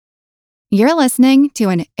You're listening to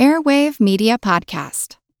an Airwave Media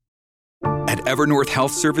Podcast. At Evernorth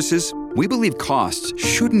Health Services, we believe costs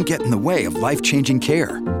shouldn't get in the way of life-changing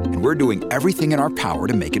care, and we're doing everything in our power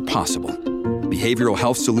to make it possible. Behavioral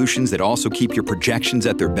health solutions that also keep your projections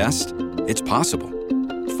at their best? It's possible.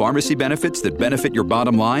 Pharmacy benefits that benefit your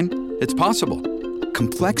bottom line? It's possible.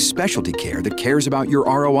 Complex specialty care that cares about your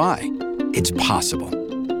ROI? It's possible.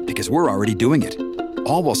 Because we're already doing it.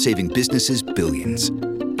 All while saving businesses billions.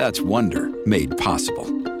 That's Wonder made possible.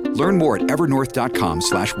 Learn more at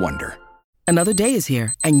evernorth.com/wonder. Another day is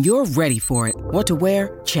here, and you're ready for it. What to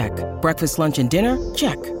wear? Check. Breakfast, lunch, and dinner?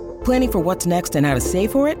 Check. Planning for what's next and how to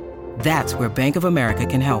save for it? That's where Bank of America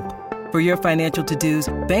can help. For your financial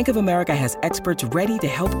to-dos, Bank of America has experts ready to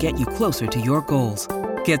help get you closer to your goals.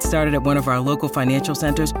 Get started at one of our local financial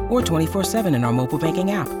centers or 24/7 in our mobile banking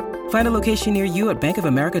app. Find a location near you at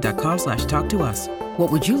bankofamerica.com/talktous. What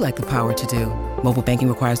would you like the power to do? Mobile banking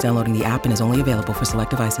requires downloading the app and is only available for select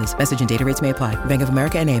devices. Message and data rates may apply. Bank of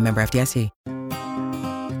America N.A., member FDIC.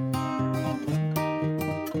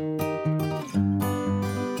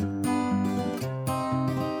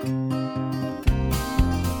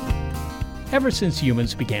 Ever since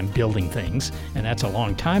humans began building things, and that's a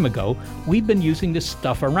long time ago, we've been using the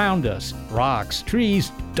stuff around us. Rocks,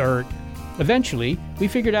 trees, dirt. Eventually, we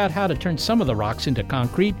figured out how to turn some of the rocks into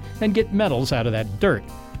concrete and get metals out of that dirt.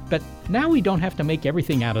 But now we don't have to make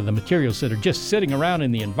everything out of the materials that are just sitting around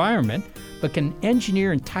in the environment, but can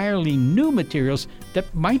engineer entirely new materials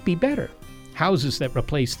that might be better. Houses that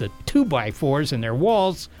replace the 2x4s in their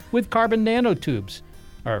walls with carbon nanotubes,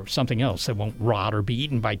 or something else that won't rot or be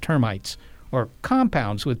eaten by termites, or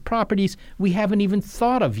compounds with properties we haven't even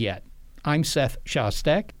thought of yet. I'm Seth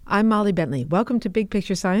Shostak. I'm Molly Bentley. Welcome to Big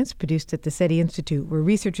Picture Science, produced at the SETI Institute, where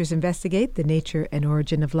researchers investigate the nature and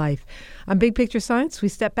origin of life. On Big Picture Science, we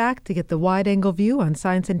step back to get the wide-angle view on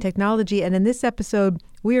science and technology, and in this episode,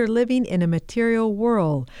 we are living in a material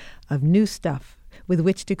whirl of new stuff with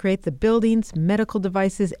which to create the buildings, medical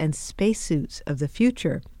devices, and spacesuits of the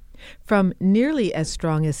future. From nearly as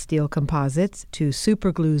strong as steel composites to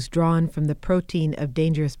superglues drawn from the protein of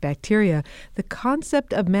dangerous bacteria, the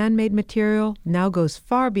concept of man-made material now goes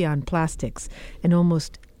far beyond plastics and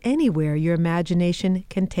almost anywhere your imagination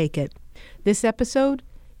can take it. This episode,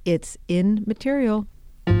 it's in material.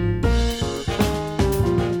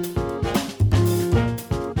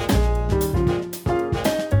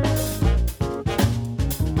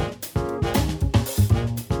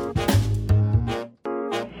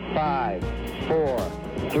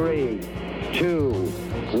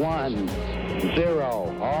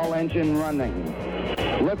 Engine running.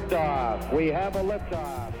 Liftoff. We have a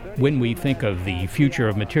liftoff. When we think of the future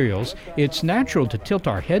of materials, it's natural to tilt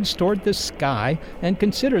our heads toward the sky and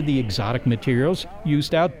consider the exotic materials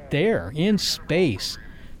used out there in space.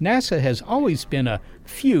 NASA has always been a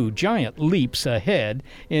few giant leaps ahead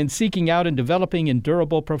in seeking out and developing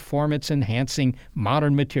endurable, performance-enhancing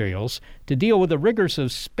modern materials to deal with the rigors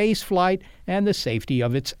of spaceflight and the safety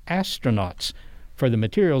of its astronauts. For the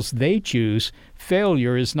materials they choose,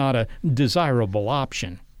 failure is not a desirable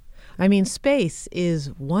option. I mean, space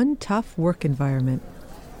is one tough work environment.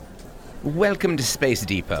 Welcome to Space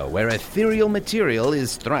Depot, where ethereal material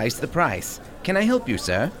is thrice the price. Can I help you,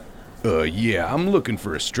 sir? Yeah, I'm looking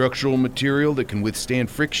for a structural material that can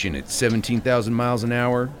withstand friction at 17,000 miles an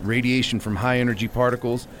hour, radiation from high-energy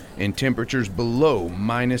particles, and temperatures below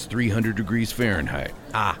minus 300 degrees Fahrenheit.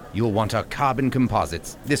 You'll want our carbon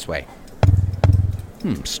composites. This way.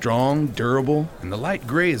 Strong, durable, and the light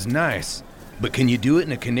gray is nice. But can you do it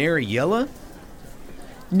in a canary yellow?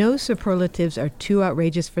 No superlatives are too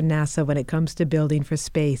outrageous for NASA when it comes to building for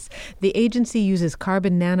space. The agency uses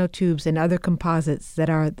carbon nanotubes and other composites that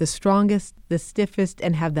are the strongest, the stiffest,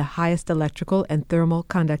 and have the highest electrical and thermal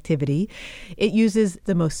conductivity. It uses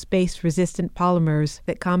the most space-resistant polymers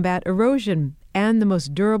that combat erosion and the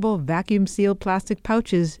most durable vacuum-sealed plastic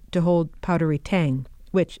pouches to hold powdery tang,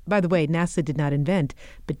 which, by the way, NASA did not invent,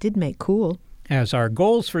 but did make cool. As our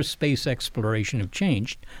goals for space exploration have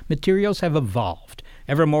changed, materials have evolved.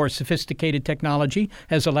 Ever more sophisticated technology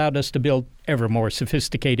has allowed us to build ever more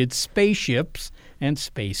sophisticated spaceships and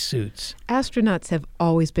spacesuits. Astronauts have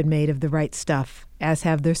always been made of the right stuff, as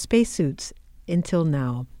have their spacesuits, until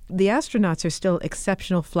now. The astronauts are still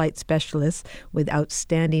exceptional flight specialists with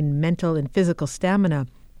outstanding mental and physical stamina.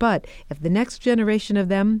 But if the next generation of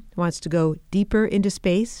them wants to go deeper into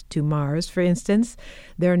space, to Mars, for instance,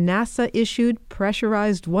 their NASA-issued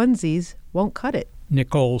pressurized onesies won't cut it.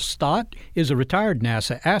 Nicole Stott is a retired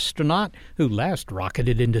NASA astronaut who last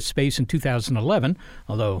rocketed into space in 2011,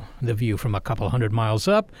 although the view from a couple hundred miles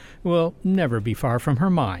up will never be far from her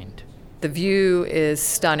mind. The view is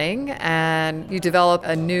stunning, and you develop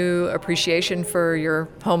a new appreciation for your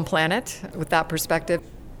home planet with that perspective.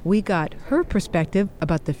 We got her perspective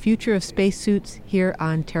about the future of spacesuits here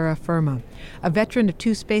on terra firma. A veteran of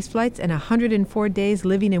 2 space flights and 104 days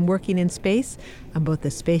living and working in space on both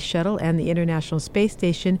the Space Shuttle and the International Space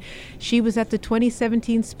Station, she was at the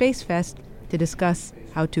 2017 Space Fest to discuss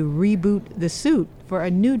how to reboot the suit for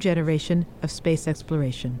a new generation of space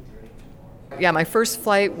exploration. Yeah, my first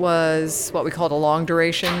flight was what we called a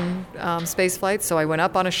long-duration space flight. So I went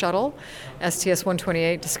up on a shuttle,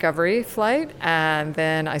 STS-128 Discovery flight, and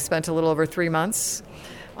then I spent a little over 3 months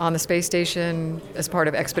on the space station as part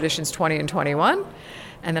of Expeditions 20 and 21.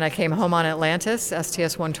 And then I came home on Atlantis,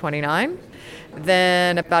 STS-129.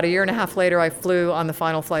 Then about a year and a half later, I flew on the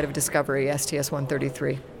final flight of Discovery,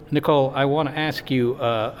 STS-133. Nicole, I want to ask you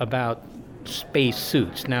about space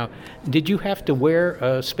suits. Now, did you have to wear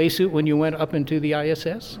a spacesuit when you went up into the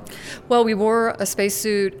ISS? Well, we wore a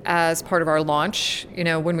spacesuit as part of our launch. You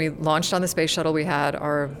know, when we launched on the space shuttle, we had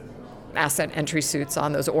our ascent entry suits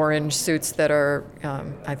on, those orange suits that are,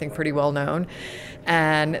 I think, pretty well known.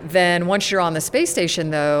 And then once you're on the space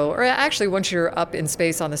station, though, or actually once you're up in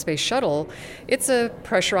space on the space shuttle, it's a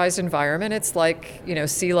pressurized environment. It's like,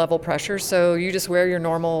 sea level pressure. So you just wear your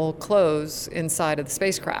normal clothes inside of the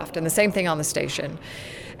spacecraft. And the same thing on the station.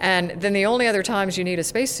 And then the only other times you need a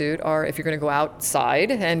spacesuit are if you're going to go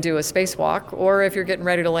outside and do a spacewalk, or if you're getting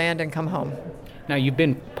ready to land and come home. Now, you've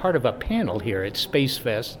been part of a panel here at Space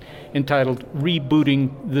Fest entitled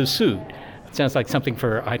Rebooting the Suit. Sounds like something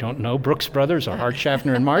for, I don't know, Brooks Brothers or Hart,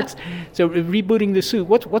 Schaffner and Marx. So rebooting the suit,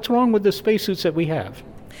 what's wrong with the spacesuits that we have?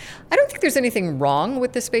 I don't think there's anything wrong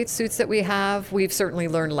with the spacesuits that we have. We've certainly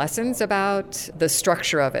learned lessons about the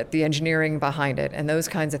structure of it, the engineering behind it, and those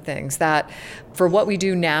kinds of things. That for what we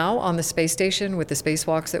do now on the space station with the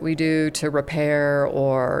spacewalks that we do to repair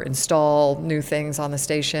or install new things on the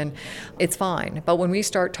station, it's fine. But when we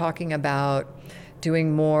start talking about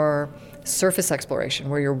doing more surface exploration,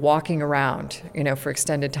 where you're walking around, for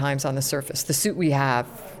extended times on the surface, the suit we have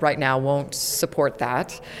right now won't support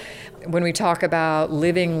that. When we talk about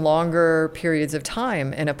living longer periods of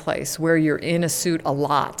time in a place where you're in a suit a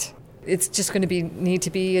lot, it's just going to need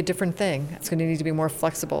to be a different thing. It's going to need to be more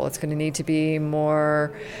flexible. It's going to need to be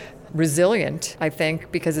more resilient, I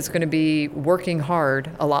think, because it's going to be working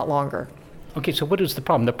hard a lot longer. Okay, so what is the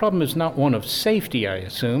problem? The problem is not one of safety, I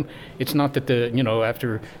assume. It's not that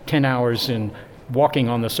after 10 hours in walking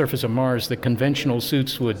on the surface of Mars, the conventional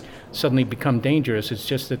suits would suddenly become dangerous. It's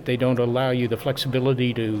just that they don't allow you the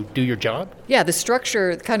flexibility to do your job? Yeah, the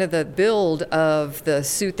structure, kind of the build of the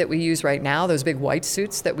suit that we use right now, those big white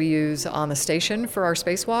suits that we use on the station for our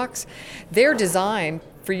spacewalks, they're designed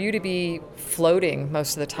for you to be floating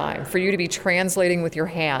most of the time, for you to be translating with your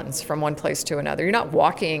hands from one place to another. You're not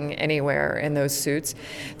walking anywhere in those suits.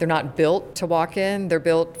 They're not built to walk in. They're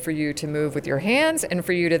built for you to move with your hands and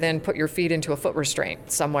for you to then put your feet into a foot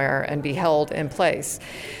restraint somewhere and be held in place.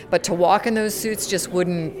 But to walk in those suits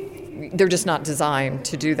they're just not designed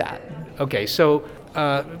to do that. Okay, so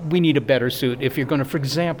we need a better suit if you're going to, for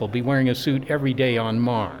example, be wearing a suit every day on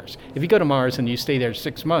Mars. If you go to Mars and you stay there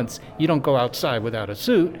 6 months, you don't go outside without a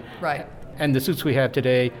suit. Right. And the suits we have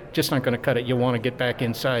today just aren't going to cut it. You'll want to get back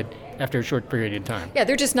inside after a short period of time. Yeah,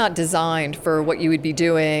 they're just not designed for what you would be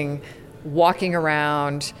doing walking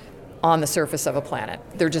around on the surface of a planet.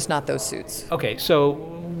 They're just not those suits. Okay, so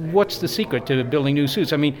what's the secret to building new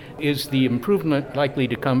suits? I mean, is the improvement likely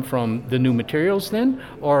to come from the new materials then?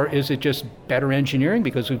 Or is it just better engineering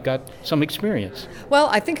because we've got some experience? Well,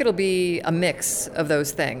 I think it'll be a mix of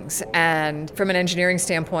those things. And from an engineering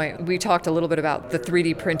standpoint, we talked a little bit about the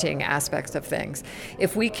 3D printing aspects of things.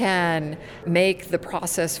 If we can make the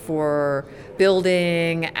process for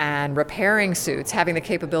building and repairing suits, having the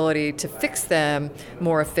capability to fix them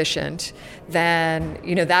more efficient, then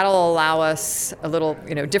that'll allow us a little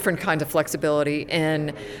different kind of flexibility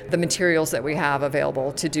in the materials that we have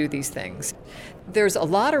available to do these things. There's a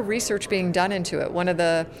lot of research being done into it. One of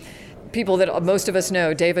the people that most of us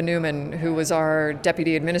know, Dava Newman, who was our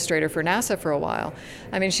deputy administrator for NASA for a while.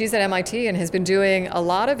 I mean, she's at MIT and has been doing a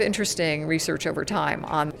lot of interesting research over time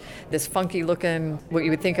on this funky looking, what you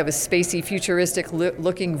would think of as spacey, futuristic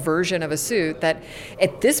looking version of a suit that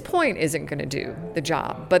at this point isn't going to do the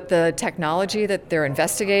job. But the technology that they're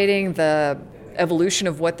investigating, the evolution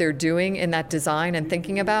of what they're doing in that design and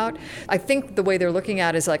thinking about, I think the way they're looking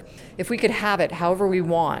at it is like, if we could have it however we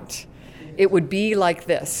want, it would be like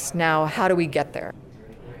this. Now, how do we get there?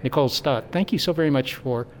 Nicole Stott, thank you so very much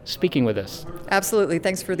for speaking with us. Absolutely.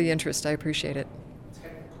 Thanks for the interest. I appreciate it.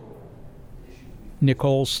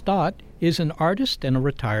 Nicole Stott is an artist and a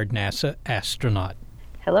retired NASA astronaut.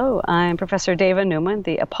 Hello, I'm Professor Dava Newman,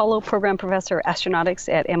 the Apollo Program Professor of Astronautics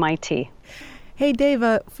at MIT. Hey,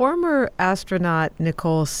 Dava, former astronaut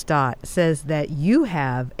Nicole Stott says that you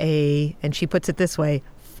have and she puts it this way,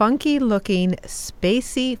 funky-looking,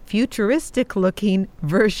 spacey, futuristic-looking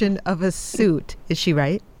version of a suit. Is she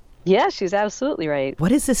right? Yeah, she's absolutely right. What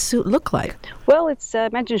does this suit look like? Well, it's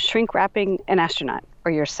imagine shrink wrapping an astronaut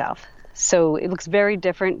or yourself. So it looks very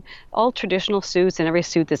different. All traditional suits and every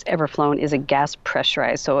suit that's ever flown is a gas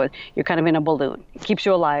pressurized. So you're kind of in a balloon. It keeps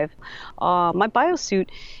you alive. My biosuit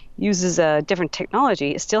uses a different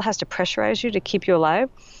technology. It still has to pressurize you to keep you alive,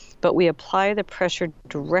 but we apply the pressure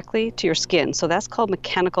directly to your skin. So that's called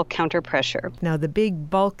mechanical counterpressure. Now, the big,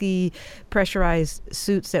 bulky, pressurized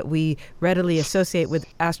suits that we readily associate with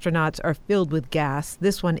astronauts are filled with gas.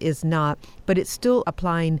 This one is not, but it's still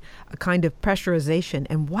applying a kind of pressurization.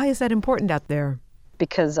 And why is that important out there?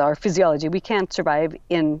 Because our physiology, we can't survive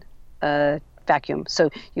in a vacuum.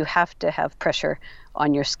 So you have to have pressure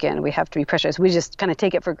on your skin. We have to be pressurized. We just kind of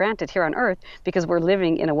take it for granted here on Earth because we're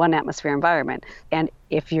living in a one atmosphere environment. And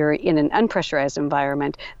if you're in an unpressurized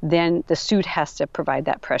environment, then the suit has to provide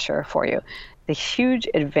that pressure for you. The huge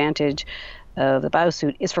advantage of the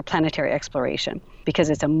biosuit is for planetary exploration because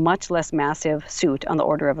it's a much less massive suit, on the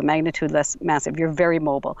order of a magnitude less massive. You're very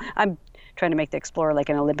mobile. I'm trying to make the explorer like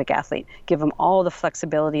an Olympic athlete, give them all the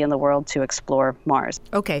flexibility in the world to explore Mars.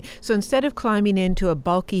 Okay, so instead of climbing into a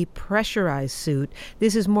bulky pressurized suit,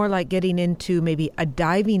 this is more like getting into maybe a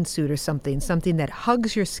diving suit or something that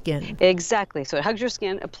hugs your skin. Exactly. So it hugs your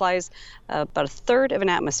skin, applies about a third of an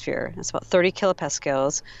atmosphere. That's about 30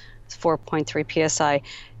 kilopascals, it's 4.3 psi.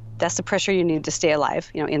 That's the pressure you need to stay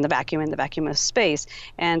alive, in the vacuum of space.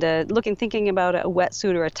 And thinking about a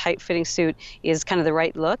wetsuit or a tight-fitting suit is kind of the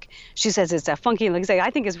right look. She says it's a funky look.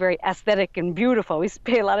 I think it's very aesthetic and beautiful. We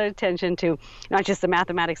pay a lot of attention to not just the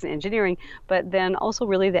mathematics and engineering, but then also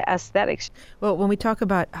really the aesthetics. Well, when we talk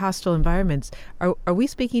about hostile environments, are we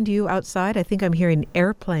speaking to you outside? I think I'm hearing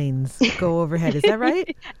airplanes go overhead. Is that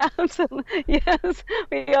right? Absolutely. Yes,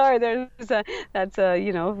 we are. That's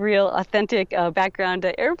a real authentic background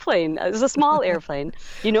airplane. It's a small airplane.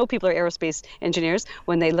 People are aerospace engineers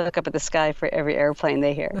when they look up at the sky for every airplane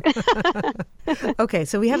they hear. Okay,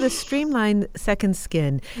 so we have the streamlined second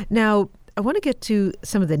skin. Now, I want to get to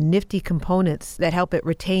some of the nifty components that help it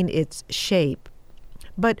retain its shape.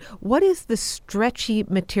 But what is the stretchy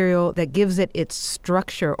material that gives it its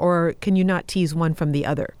structure, or can you not tease one from the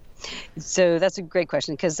other? So that's a great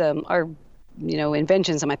question because our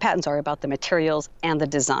inventions and my patents are about the materials and the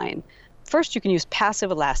design. First, you can use passive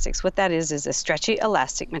elastics. What that is a stretchy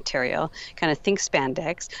elastic material, kind of think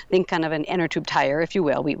spandex, think kind of an inner tube tire, if you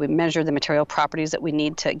will. We measure the material properties that we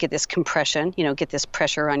need to get this compression, get this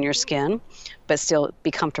pressure on your skin, but still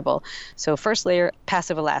be comfortable. So first layer,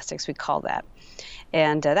 passive elastics, we call that.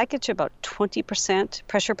 And that gets you about 20%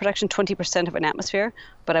 pressure production, 20% of an atmosphere,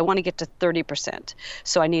 but I want to get to 30%.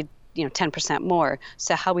 So I need 10% more.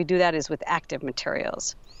 So how we do that is with active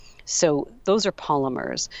materials. So those are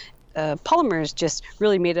polymers. Polymers just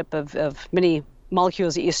really made up of many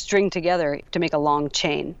molecules that you string together to make a long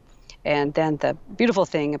chain. And then the beautiful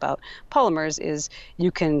thing about polymers is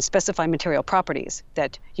you can specify material properties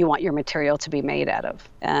that you want your material to be made out of.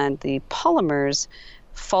 And the polymers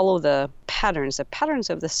follow the patterns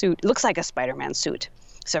of the suit. It looks like a Spider-Man suit.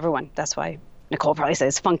 So that's why Nicole probably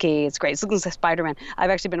says it's funky, it's great. It looks like Spider-Man. I've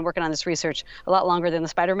actually been working on this research a lot longer than the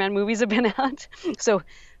Spider-Man movies have been out. So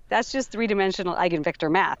that's just three-dimensional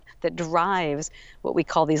eigenvector math that drives what we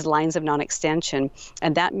call these lines of non-extension,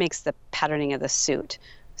 and that makes the patterning of the suit.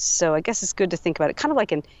 So I guess it's good to think about it kind of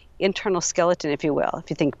like an internal skeleton, if you will. If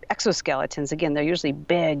you think exoskeletons, again, they're usually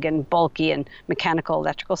big and bulky and mechanical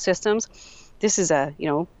electrical systems. This is a,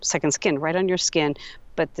 second skin right on your skin,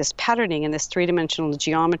 but this patterning and this three-dimensional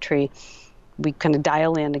geometry, we kind of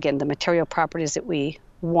dial in, again, the material properties that we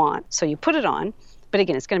want. So you put it on. But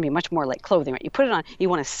again, it's going to be much more like clothing, right? You put it on, you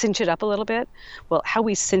want to cinch it up a little bit. Well, how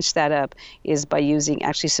we cinch that up is by using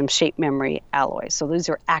actually some shape memory alloys. So those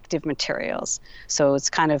are active materials. So it's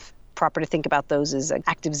kind of proper to think about those as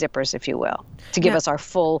active zippers, if you will, to give us our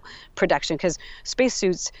full production. Because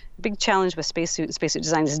spacesuits, big challenge with spacesuit and spacesuit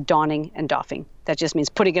design is donning and doffing. That just means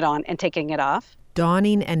putting it on and taking it off.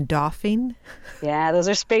 Donning and doffing? Yeah, those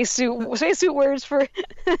are spacesuit words for...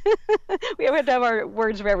 we have to have our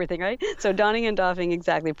words for everything, right? So donning and doffing,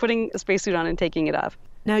 exactly. Putting a spacesuit on and taking it off.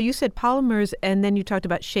 Now, you said polymers, and then you talked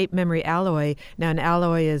about shape memory alloy. Now, an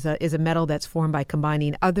alloy is a metal that's formed by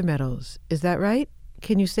combining other metals. Is that right?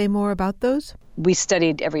 Can you say more about those? We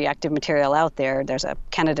studied every active material out there. There's a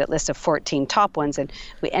candidate list of 14 top ones, and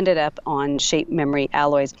we ended up on shape memory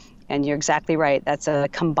alloys. And you're exactly right. That's a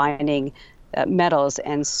combining metals,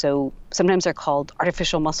 and so sometimes they're called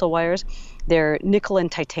artificial muscle wires. They're nickel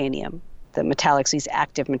and titanium, the metallics these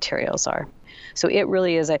active materials are. So it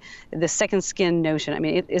really is the second skin notion. I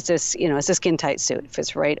mean, it's a skin tight suit. It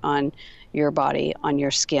fits right on your body, on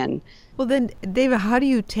your skin. Well, then, David, how do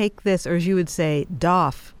you take this, or as you would say,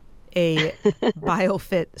 doff a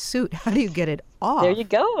biofit suit? How do you get it off? There you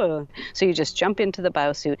go. So you just jump into the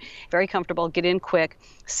biosuit, very comfortable, get in quick,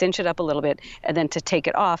 cinch it up a little bit, and then to take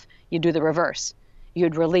it off, you do the reverse.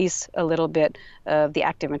 You'd release a little bit of the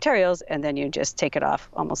active materials, and then you just take it off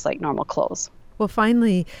almost like normal clothes. Well,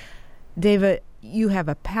 finally, David, you have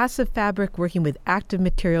a passive fabric working with active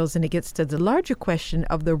materials, and it gets to the larger question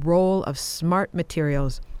of the role of smart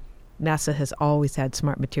materials. NASA has always had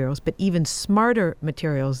smart materials, but even smarter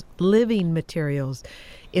materials, living materials,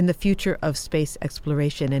 in the future of space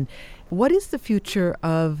exploration. And what is the future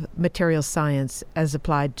of materials science as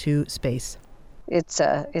applied to space?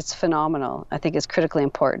 It's phenomenal. I think it's critically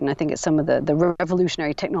important. I think it's some of the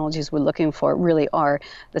revolutionary technologies we're looking for really are,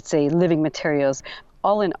 let's say, living materials.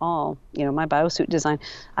 All in all, my biosuit design,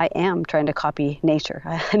 I am trying to copy nature.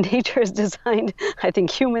 Nature has designed, I think,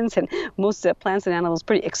 humans and most plants and animals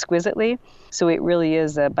pretty exquisitely. So it really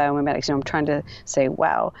is biomimetics. I'm trying to say,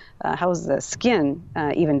 wow, how is the skin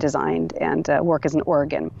even designed and work as an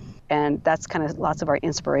organ? And that's kind of lots of our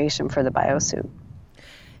inspiration for the biosuit.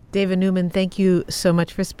 Dava Newman, thank you so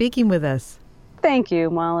much for speaking with us. Thank you,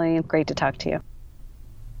 Molly. Great to talk to you.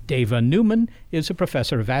 Dava Newman is a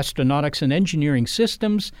professor of Astronautics and Engineering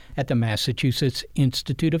Systems at the Massachusetts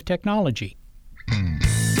Institute of Technology.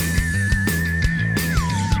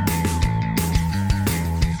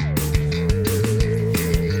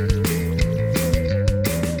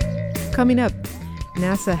 Coming up,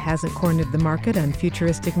 NASA hasn't cornered the market on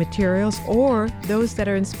futuristic materials or those that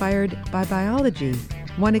are inspired by biology.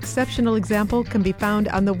 One exceptional example can be found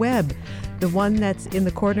on the web, the one that's in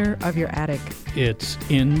the corner of your attic. It's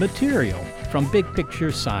In Material from Big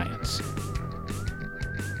Picture Science.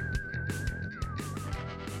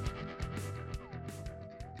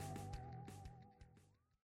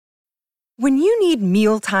 When you need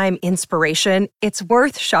mealtime inspiration, it's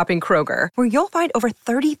worth shopping Kroger, where you'll find over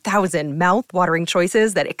 30,000 mouth-watering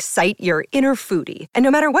choices that excite your inner foodie. And no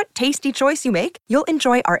matter what tasty choice you make, you'll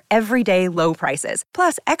enjoy our everyday low prices,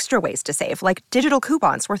 plus extra ways to save, like digital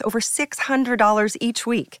coupons worth over $600 each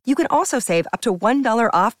week. You can also save up to $1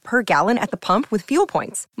 off per gallon at the pump with fuel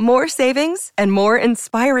points. More savings and more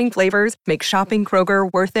inspiring flavors make shopping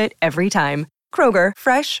Kroger worth it every time. Kroger,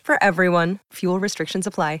 fresh for everyone. Fuel restrictions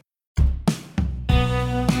apply.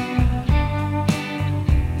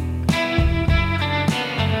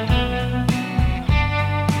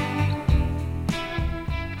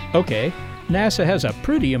 Okay, NASA has a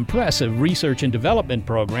pretty impressive research and development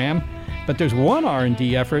program, but there's one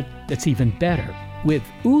R&D effort that's even better. With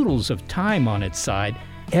oodles of time on its side,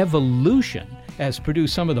 evolution has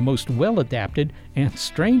produced some of the most well-adapted and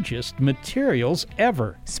strangest materials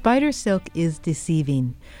ever. Spider silk is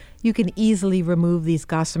deceiving. You can easily remove these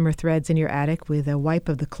gossamer threads in your attic with a wipe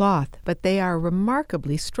of the cloth, but they are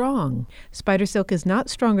remarkably strong. Spider silk is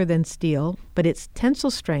not stronger than steel, but its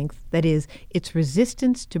tensile strength, that is, its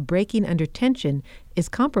resistance to breaking under tension, is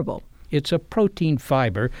comparable. It's a protein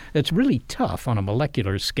fiber that's really tough on a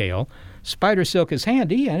molecular scale. Spider silk is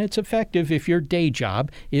handy, and it's effective if your day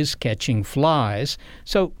job is catching flies.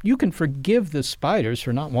 So you can forgive the spiders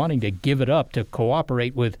for not wanting to give it up to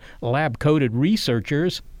cooperate with lab-coated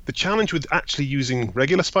researchers. The challenge with actually using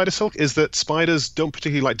regular spider silk is that spiders don't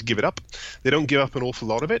particularly like to give it up. They don't give up an awful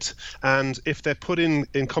lot of it. And if they're put in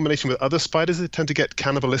combination with other spiders, they tend to get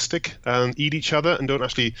cannibalistic and eat each other and don't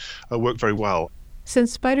actually work very well.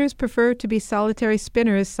 Since spiders prefer to be solitary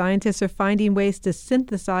spinners, scientists are finding ways to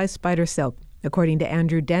synthesize spider silk. According to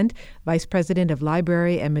Andrew Dent, Vice President of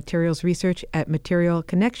Library and Materials Research at Material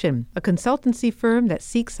Connection, a consultancy firm that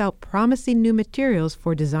seeks out promising new materials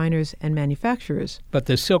for designers and manufacturers. But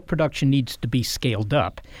the silk production needs to be scaled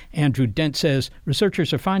up. Andrew Dent says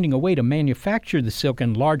researchers are finding a way to manufacture the silk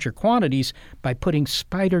in larger quantities by putting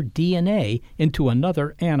spider DNA into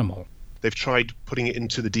another animal. They've tried putting it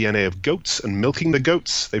into the DNA of goats and milking the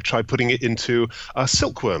goats. They've tried putting it into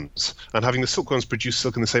silkworms and having the silkworms produce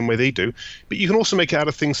silk in the same way they do. But you can also make it out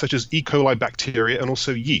of things such as E. coli bacteria and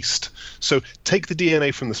also yeast. So take the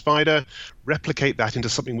DNA from the spider, replicate that into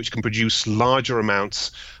something which can produce larger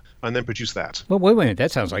amounts and then produce that. Well, wait a minute.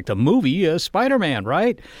 That sounds like the movie Spider-Man,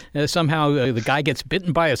 right? Somehow the guy gets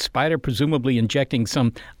bitten by a spider, presumably injecting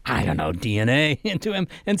some, DNA into him,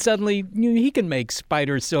 and suddenly he can make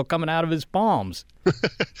spider silk coming out of his palms.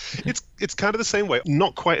 It's kind of the same way.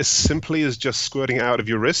 Not quite as simply as just squirting it out of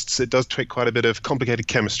your wrists. It does take quite a bit of complicated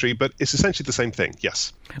chemistry, but it's essentially the same thing,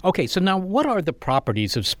 yes. Okay, so now what are the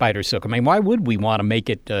properties of spider silk? I mean, why would we want to make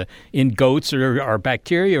it in goats or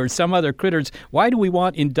bacteria or some other critters? Why do we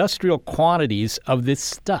want industrial quantities of this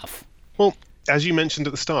stuff? Well, as you mentioned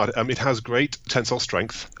at the start, it has great tensile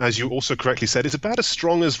strength. As you also correctly said, it's about as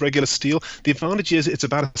strong as regular steel. The advantage is it's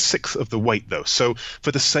about a sixth of the weight, though. So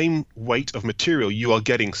for the same weight of material, you are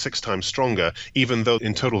getting 6 times stronger, even though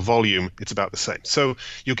in total volume, it's about the same. So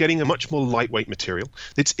you're getting a much more lightweight material.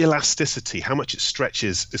 Its elasticity, how much it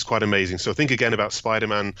stretches, is quite amazing. So think again about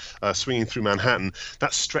Spider-Man swinging through Manhattan.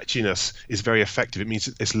 That stretchiness is very effective. It means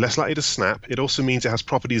it's less likely to snap. It also means it has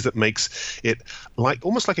properties that makes it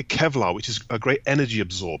almost like a Kevlar, which is a great energy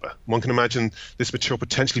absorber. One can imagine this material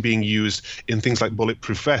potentially being used in things like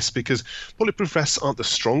bulletproof vests, because bulletproof vests aren't the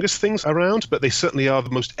strongest things around, but they certainly are the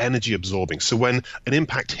most energy absorbing. So when an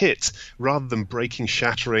impact hits, rather than breaking,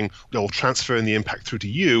 shattering, or transferring the impact through to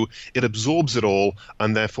you, it absorbs it all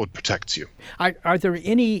and therefore protects you. Are there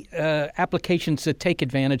any applications that take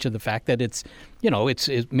advantage of the fact that it's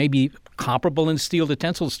maybe comparable in steel to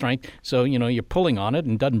tensile strength, so you're pulling on it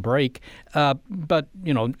and doesn't break, but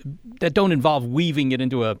that don't involve weaving it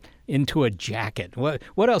into a jacket?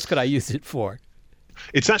 What else could I use it for?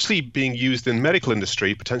 It's actually being used in medical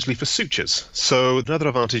industry, potentially for sutures. So another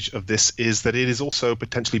advantage of this is that it is also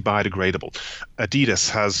potentially biodegradable. Adidas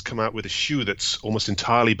has come out with a shoe that's almost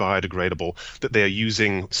entirely biodegradable that they are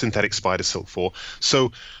using synthetic spider silk for.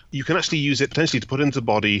 So you can actually use it potentially to put into the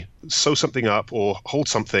body, sew something up or hold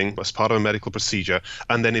something as part of a medical procedure,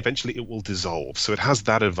 and then eventually it will dissolve. So it has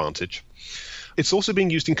that advantage. It's also being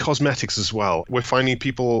used in cosmetics as well. We're finding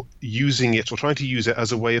people using it or trying to use it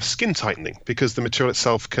as a way of skin tightening, because the material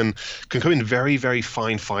itself can come in very, very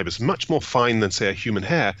fine fibers, much more fine than, say, a human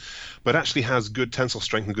hair, but actually has good tensile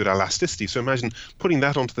strength and good elasticity. So imagine putting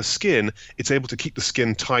that onto the skin, it's able to keep the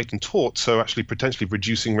skin tight and taut, so actually potentially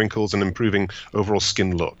reducing wrinkles and improving overall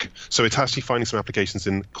skin look. So it's actually finding some applications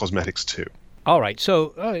in cosmetics too. All right.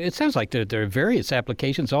 So it sounds like there are various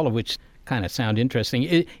applications, all of which kind of sound interesting.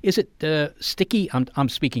 Is it sticky? I'm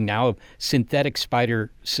speaking now of synthetic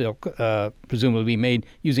spider silk, presumably made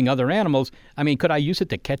using other animals. I mean, could I use it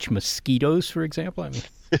to catch mosquitoes, for example? I mean...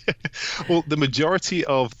 Well, the majority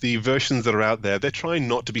of the versions that are out there, they're trying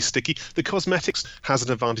not to be sticky. The cosmetics has an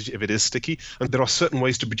advantage if it is sticky, and there are certain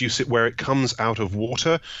ways to produce it where it comes out of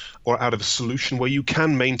water or out of a solution where you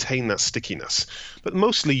can maintain that stickiness. But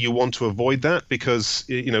mostly you want to avoid that because,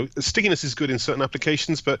 stickiness is good in certain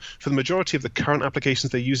applications, but for the majority of the current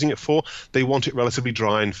applications they're using it for, they want it relatively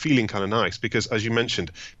dry and feeling kind of nice because, as you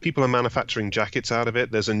mentioned, people are manufacturing jackets out of it.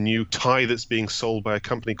 There's a new tie that's being sold by a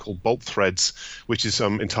company called Bolt Threads, which is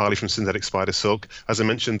entirely from synthetic spider silk. As I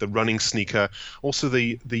mentioned, the running sneaker. Also,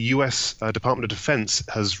 the US Department of Defense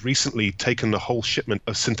has recently taken the whole shipment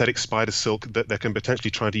of synthetic spider silk that they can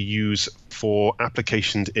potentially try to use for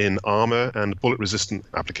applications in armor and bullet-resistant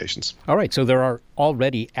applications. All right, so there are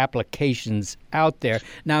already applications out there.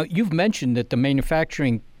 Now, you've mentioned that the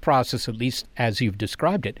manufacturing process, at least as you've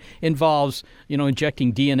described it, involves,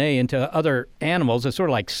 injecting DNA into other animals. It's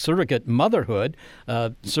sort of like surrogate motherhood,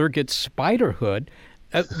 surrogate spiderhood.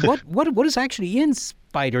 What is actually in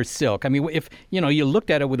spider silk? I mean, if you looked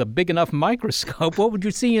at it with a big enough microscope, what would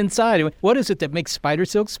you see inside? What is it that makes spider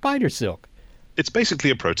silk spider silk? It's basically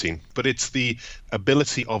a protein, but it's the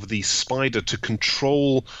ability of the spider to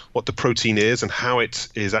control what the protein is and how it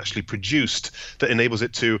is actually produced that enables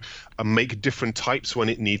it to make different types when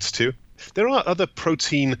it needs to. There are other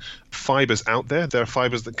protein fibers out there. There are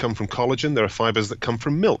fibers that come from collagen. There are fibers that come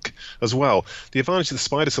from milk as well. The advantage that the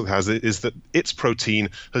spider silk has is that its protein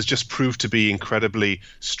has just proved to be incredibly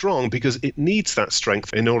strong because it needs that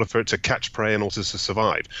strength in order for it to catch prey and also to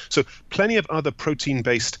survive. So plenty of other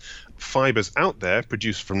protein-based fibers out there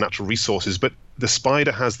produced from natural resources, but the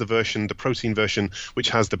spider has the protein version, which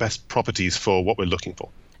has the best properties for what we're looking for.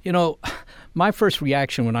 My first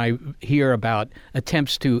reaction when I hear about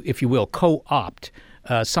attempts to, if you will, co-opt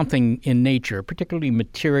something in nature, particularly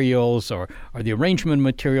materials or the arrangement of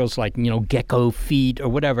materials like, gecko feet or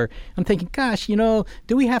whatever, I'm thinking, gosh, do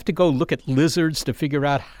we have to go look at lizards to figure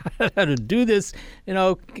out how to do this?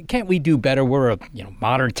 Can't we do better? We're a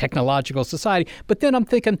modern technological society. But then I'm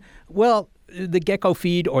thinking, well, the gecko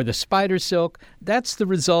feed or the spider silk, that's the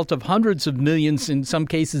result of hundreds of millions, in some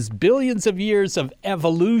cases billions of years of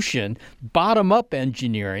evolution, bottom-up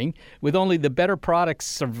engineering, with only the better products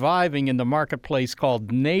surviving in the marketplace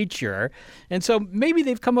called nature. And so maybe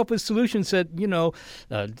they've come up with solutions that,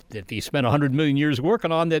 that you spent 100 million years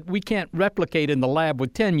working on that we can't replicate in the lab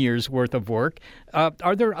with 10 years worth of work.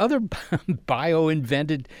 Are there other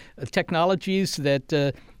bio-invented technologies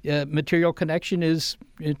that Material ConneXion is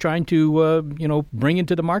trying to, bring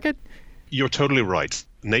into the market? You're totally right.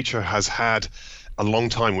 Nature has had a long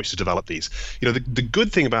time which to develop these. The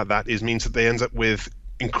good thing about that means that they end up with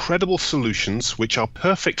incredible solutions which are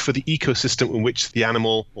perfect for the ecosystem in which the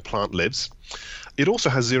animal or plant lives. It also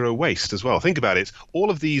has zero waste as well. Think about it. All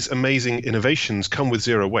of these amazing innovations come with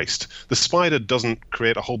zero waste. The spider doesn't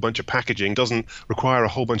create a whole bunch of packaging, doesn't require a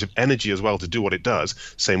whole bunch of energy as well to do what it does.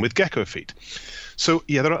 Same with gecko feet. So,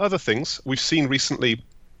 there are other things. We've seen recently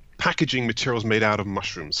packaging materials made out of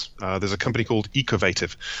mushrooms. There's a company called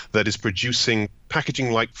Ecovative that is producing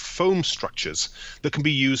packaging like foam structures that can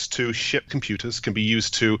be used to ship computers, can be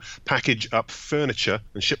used to package up furniture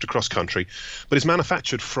and shipped across country, but is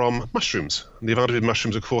manufactured from mushrooms. And the advantage of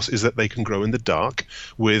mushrooms, of course, is that they can grow in the dark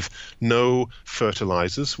with no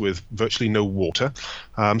fertilizers, with virtually no water.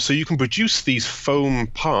 So you can produce these foam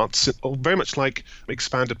parts very much like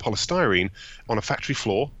expanded polystyrene on a factory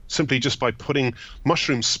floor, simply just by putting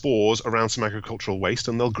mushroom spores around some agricultural waste,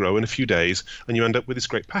 and they'll grow in a few days, and you end up with this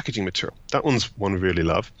great packaging material. That one's one we really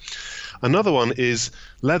love. Another one is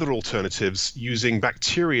leather alternatives using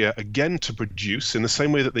bacteria, again, to produce, in the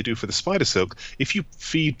same way that they do for the spider silk. If you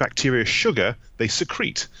feed bacteria sugar, they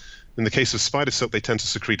secrete. In the case of spider silk, they tend to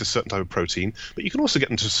secrete a certain type of protein, but you can also get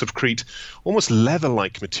them to secrete almost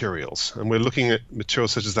leather-like materials. And we're looking at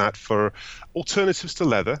materials such as that for alternatives to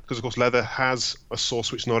leather, because, of course, leather has a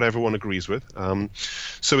source which not everyone agrees with.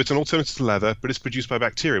 So it's an alternative to leather, but it's produced by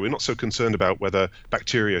bacteria. We're not so concerned about whether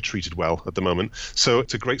bacteria are treated well at the moment. So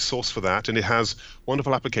it's a great source for that, and it has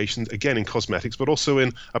wonderful applications, again, in cosmetics, but also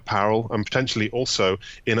in apparel and potentially also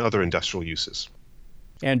in other industrial uses.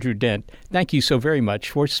 Andrew Dent, thank you so very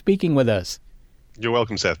much for speaking with us. You're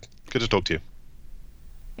welcome, Seth. Good to talk to you.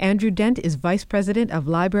 Andrew Dent is Vice President of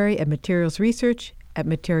Library and Materials Research at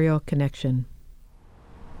Material ConneXion.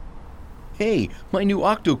 Hey, my new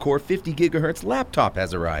octa-core 50 gigahertz laptop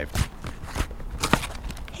has arrived.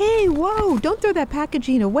 Hey, whoa, don't throw that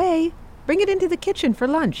packaging away. Bring it into the kitchen for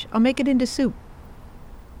lunch. I'll make it into soup.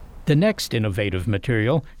 The next innovative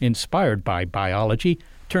material, inspired by biology,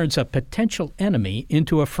 turns a potential enemy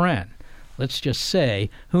into a friend. Let's just say,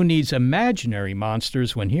 who needs imaginary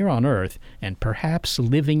monsters when here on Earth, and perhaps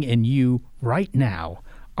living in you right now,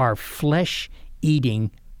 are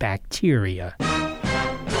flesh-eating bacteria?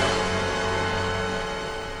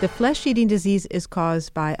 The flesh-eating disease is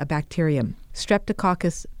caused by a bacterium,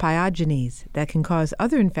 Streptococcus pyogenes, that can cause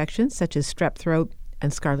other infections such as strep throat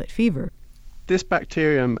and scarlet fever. This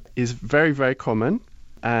bacterium is very, very common,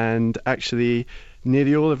 and actually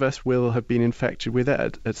nearly all of us will have been infected with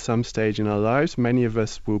it at some stage in our lives. Many of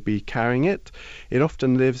us will be carrying it. It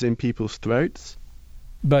often lives in people's throats.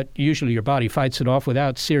 But usually your body fights it off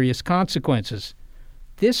without serious consequences.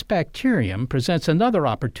 This bacterium presents another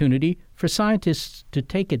opportunity for scientists to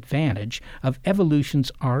take advantage of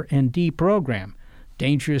evolution's R&D program.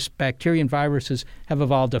 Dangerous bacteria and viruses have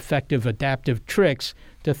evolved effective adaptive tricks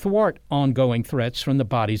to thwart ongoing threats from the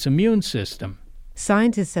body's immune system.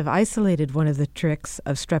 Scientists have isolated one of the tricks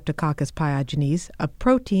of Streptococcus pyogenes, a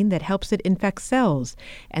protein that helps it infect cells,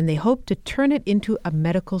 and they hope to turn it into a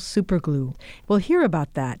medical superglue. We'll hear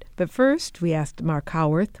about that. But first, we asked Mark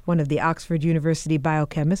Howarth, one of the Oxford University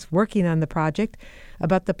biochemists working on the project,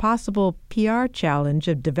 about the possible PR challenge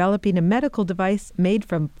of developing a medical device made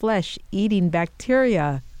from flesh-eating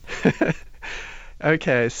bacteria.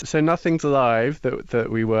 Okay, so nothing's alive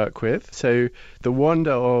that we work with. So the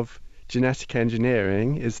wonder of genetic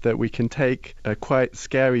engineering is that we can take a quite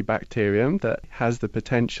scary bacterium that has the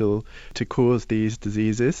potential to cause these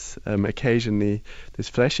diseases, occasionally this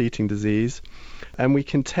flesh-eating disease, and we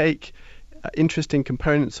can take interesting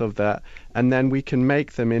components of that, and then we can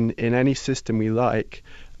make them in any system we like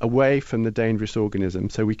away from the dangerous organism,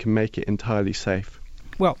 so we can make it entirely safe.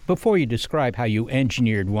 Well, before you describe how you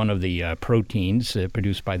engineered one of the proteins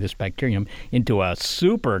produced by this bacterium into a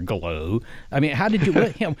superglue, I mean, how did you?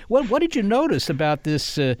 What did you notice about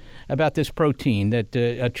this protein that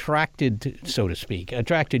attracted, so to speak,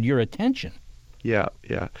 your attention? Yeah.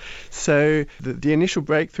 So the initial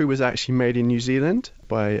breakthrough was actually made in New Zealand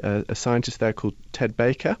by a scientist there called Ted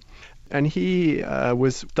Baker. And he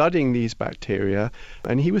was studying these bacteria,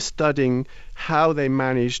 and he was studying how they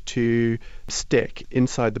manage to stick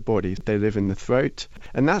inside the body. They live in the throat,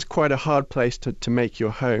 and that's quite a hard place to make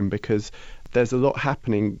your home because there's a lot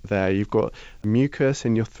happening there. You've got mucus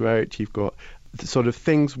in your throat, you've got sort of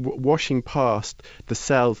things washing past the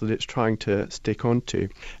cells that it's trying to stick onto.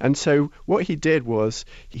 And so what he did was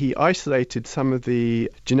he isolated some of the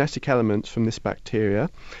genetic elements from this bacteria.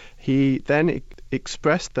 He then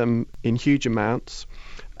expressed them in huge amounts,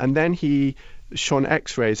 and then he shone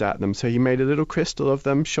X-rays at them. So he made a little crystal of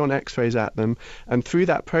them, shone X-rays at them, and through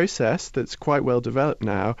that process that's quite well developed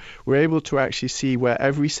now, we're able to actually see where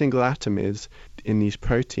every single atom is in these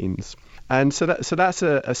proteins. And so that's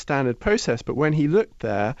a standard process. But when he looked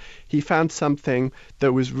there, he found something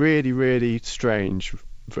that was really, really strange.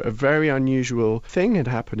 A very unusual thing had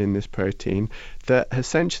happened in this protein that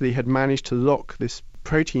essentially had managed to lock this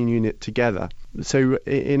protein unit together. So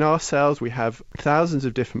in our cells, we have thousands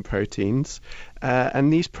of different proteins,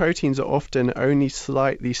 and these proteins are often only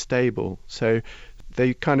slightly stable. So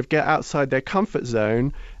they kind of get outside their comfort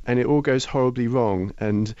zone and it all goes horribly wrong.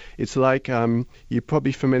 And it's like you're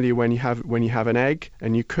probably familiar when you have an egg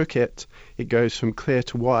and you cook it, it goes from clear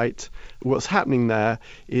to white. What's happening there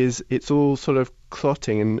is it's all sort of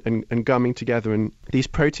clotting and gumming together, and these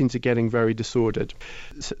proteins are getting very disordered.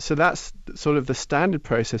 So that's sort of the standard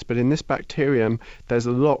process, but in this bacterium there's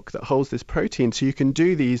a lock that holds this protein, so you can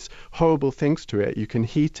do these horrible things to it. You can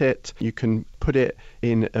heat it, you can put it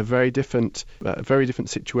in a very different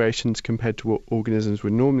situations compared to what organisms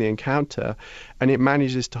would normally encounter, and it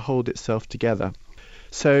manages to hold itself together.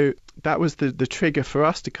 So that was the trigger for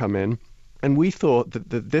us to come in. And we thought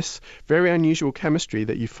that this very unusual chemistry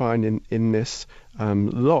that you find in this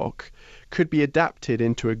lock could be adapted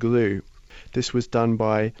into a glue. This was done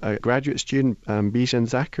by a graduate student, Bijan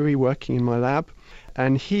Zachary, working in my lab.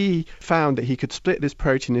 And he found that he could split this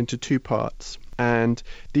protein into two parts. And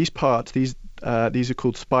these parts, these are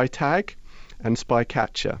called spy tag and spy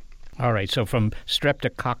catcher. All right, so from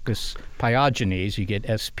Streptococcus pyogenes, you get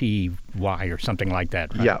SPY or something like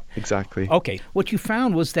that, right? Yeah, exactly. Okay, what you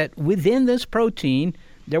found was that within this protein,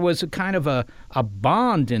 there was a kind of a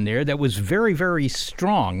bond in there that was very, very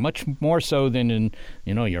strong, much more so than in,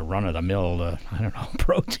 your run-of-the-mill,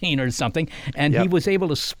 protein or something. And he was able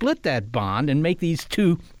to split that bond and make these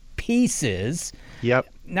two pieces. Yep.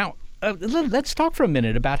 Now, let's talk for a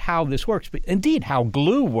minute about how this works. But indeed, how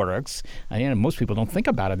glue works. Most people don't think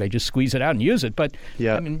about it; they just squeeze it out and use it. But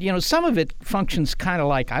some of it functions kind of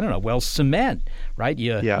like cement, right?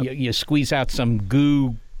 You squeeze out some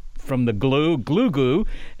goo from the glue,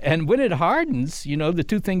 and when it hardens, the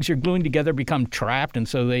two things you're gluing together become trapped, and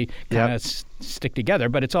so they kind of stick together.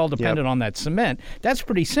 But it's all dependent on that cement. That's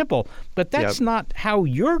pretty simple, but that's not how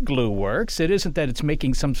your glue works. It isn't that it's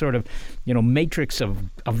making some sort of matrix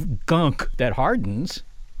of gunk that hardens.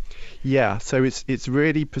 Yeah, so it's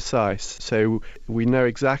really precise. So we know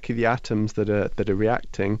exactly the atoms that are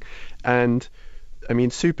reacting, and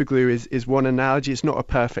superglue is one analogy. It's not a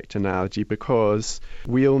perfect analogy because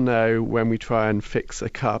we all know when we try and fix a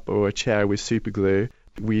cup or a chair with superglue,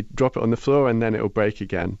 we drop it on the floor and then it'll break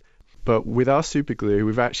again. But with our superglue,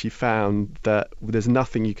 we've actually found that there's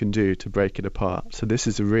nothing you can do to break it apart. So this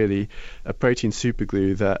is a protein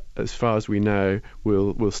superglue that, as far as we know,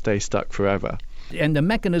 will stay stuck forever. And the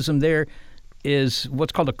mechanism there is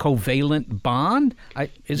what's called a covalent bond.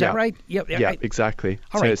 Is that right? Yeah, exactly.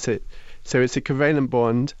 All right. So it's a covalent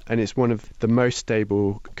bond, and it's one of the most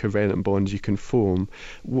stable covalent bonds you can form.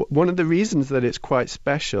 One of the reasons that it's quite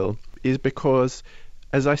special is because,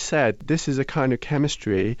 as I said, this is a kind of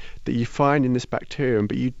chemistry that you find in this bacterium,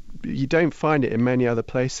 but you don't find it in many other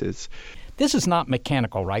places. This is not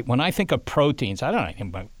mechanical, right? When I think of proteins, I don't know anything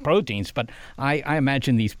about proteins, but I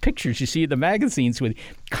imagine these pictures you see in the magazines with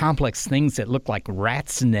complex things that look like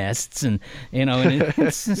rats' nests, and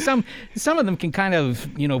and some of them can kind of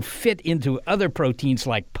fit into other proteins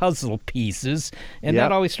like puzzle pieces, and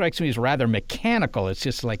that always strikes me as rather mechanical. It's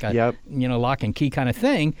just like a lock and key kind of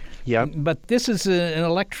thing. But this is an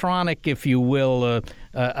electronic, if you will,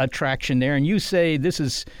 attraction there, and you say this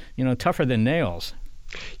is tougher than nails.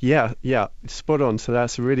 Yeah, spot on. So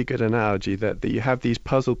that's a really good analogy that you have these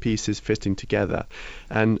puzzle pieces fitting together,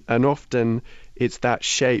 and often it's that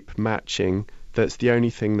shape matching that's the only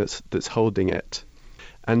thing that's holding it.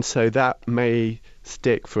 And so that may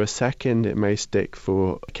stick for a second, it may stick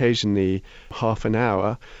for occasionally half an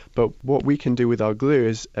hour, but what we can do with our glue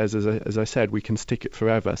is, as I said, we can stick it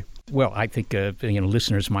forever. Well, I think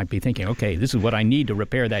listeners might be thinking, okay, this is what I need to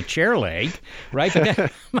repair that chair leg, right?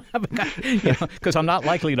 Because I'm not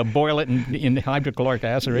likely to boil it in hydrochloric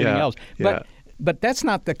acid or anything else. But But that's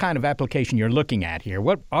not the kind of application you're looking at here.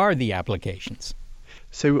 What are the applications?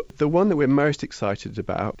 So the one that we're most excited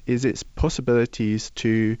about is its possibilities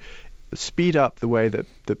to speed up the way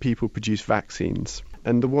that people produce vaccines.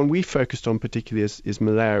 And the one we focused on particularly is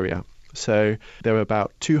malaria. So there are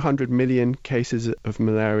about 200 million cases of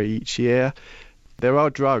malaria each year. There are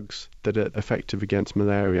drugs that are effective against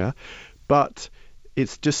malaria, but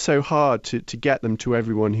it's just so hard to get them to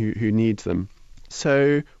everyone who needs them.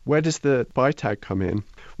 So where does the BiTag come in?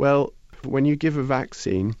 Well, when you give a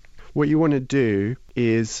vaccine, what you want to do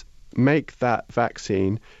is make that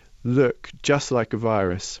vaccine look just like a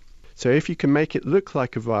virus. So if you can make it look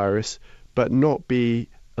like a virus, but not be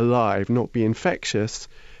alive, not be infectious,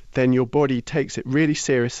 then your body takes it really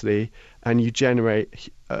seriously and you generate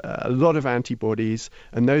a lot of antibodies,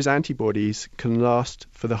 and those antibodies can last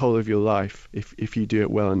for the whole of your life if you do it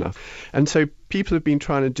well enough. And so people have been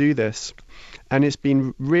trying to do this, and it's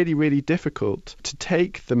been really, really difficult to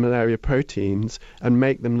take the malaria proteins and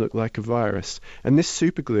make them look like a virus. And this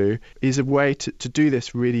superglue is a way to do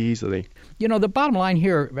this really easily. You know, the bottom line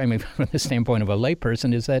here, I mean, from the standpoint of a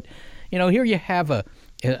layperson, is that, you know, here you have a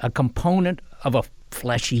component of a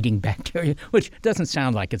flesh-eating bacteria, which doesn't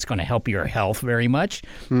sound like it's going to help your health very much,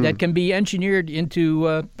 that can be engineered into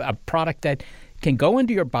a product that can go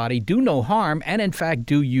into your body, do no harm, and in fact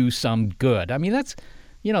do you some good. I mean,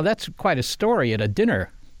 that's quite a story at a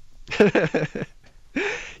dinner.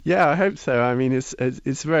 Yeah, I hope so. I mean,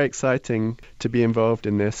 it's very exciting to be involved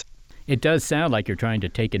in this. It does sound like you're trying to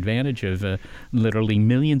take advantage of literally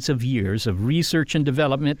millions of years of research and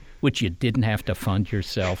development, which you didn't have to fund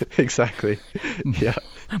yourself. Exactly. Yeah.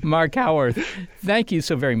 Mark Howarth, thank you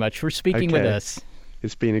so very much for speaking with us.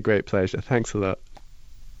 It's been a great pleasure. Thanks a lot.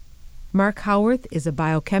 Mark Howarth is a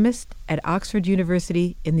biochemist at Oxford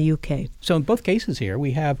University in the UK. So in both cases here,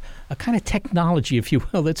 we have a kind of technology, if you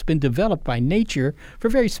will, that's been developed by nature for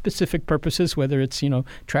very specific purposes, whether it's,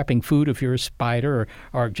 trapping food if you're a spider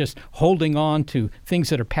or just holding on to things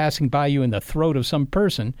that are passing by you in the throat of some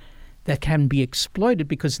person, that can be exploited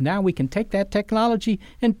because now we can take that technology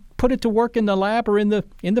and put it to work in the lab or in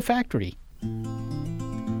the factory.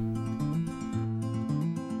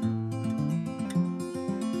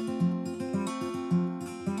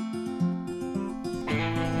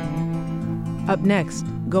 Up next,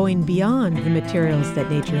 going beyond the materials that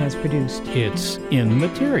nature has produced. It's In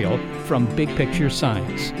Material from Big Picture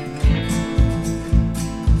Science.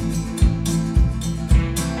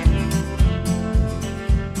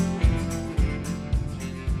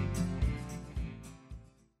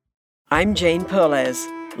 I'm Jane Perlez,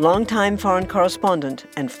 longtime foreign correspondent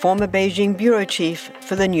and former Beijing bureau chief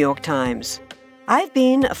for the New York Times. I've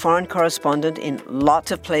been a foreign correspondent in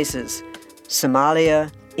lots of places: Somalia,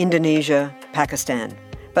 Indonesia, Pakistan,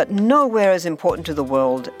 but nowhere as important to the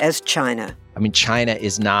world as China. I mean, China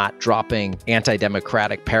is not dropping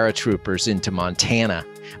anti-democratic paratroopers into Montana.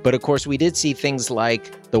 But of course, we did see things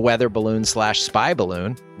like the weather balloon/spy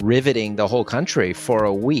balloon riveting the whole country for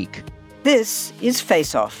a week. This is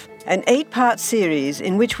Face Off, an 8-part series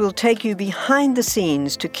in which we'll take you behind the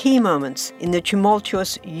scenes to key moments in the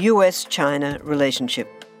tumultuous U.S.-China relationship.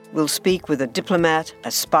 We'll speak with a diplomat,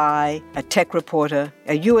 a spy, a tech reporter,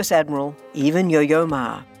 a U.S. admiral, even Yo-Yo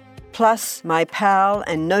Ma. Plus, my pal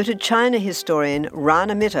and noted China historian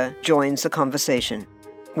Rana Mitter joins the conversation.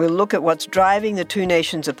 We'll look at what's driving the two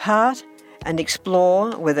nations apart and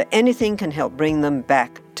explore whether anything can help bring them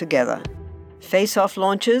back together. Face Off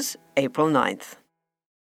launches April 9th.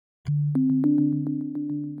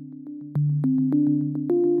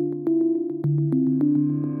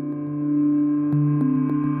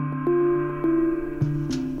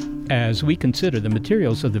 As we consider the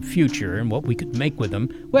materials of the future and what we could make with them,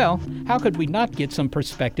 well, how could we not get some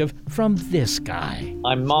perspective from this guy?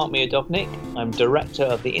 I'm Mark Miodownik. I'm director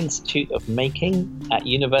of the Institute of Making at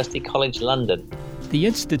University College London. The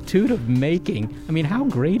Institute of Making, I mean, how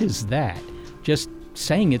great is that? Just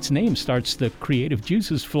saying its name starts the creative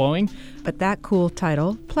juices flowing. But that cool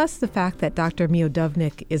title, plus the fact that Dr.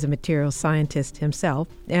 Miodownik is a materials scientist himself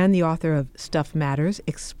and the author of Stuff Matters,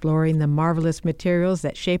 Exploring the Marvelous Materials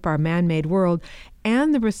That Shape Our Man-Made World,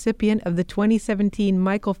 and the recipient of the 2017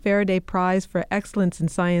 Michael Faraday Prize for Excellence in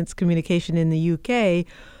Science Communication in the UK,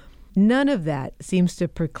 none of that seems to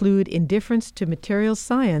preclude indifference to materials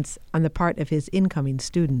science on the part of his incoming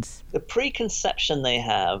students. The preconception they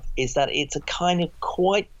have is that it's a kind of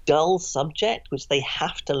quite dull subject which they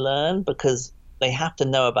have to learn because they have to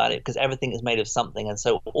know about it because everything is made of something. And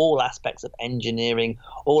so all aspects of engineering,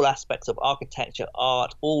 all aspects of architecture,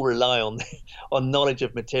 art, all rely on knowledge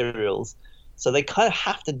of materials. So they kind of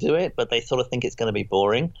have to do it, but they sort of think it's going to be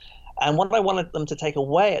boring. And what I wanted them to take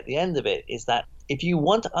away at the end of it is that if you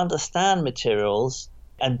want to understand materials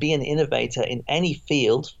and be an innovator in any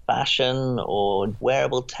field, fashion or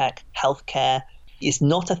wearable tech, healthcare, it's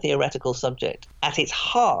not a theoretical subject. At its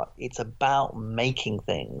heart, it's about making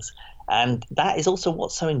things. And that is also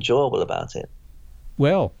what's so enjoyable about it.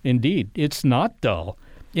 Well, indeed, it's not dull.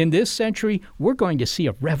 In this century, we're going to see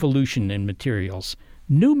a revolution in materials.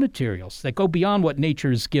 New materials that go beyond what nature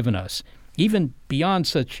has given us, even beyond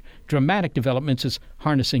such dramatic developments as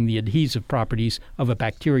harnessing the adhesive properties of a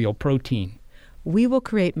bacterial protein. We will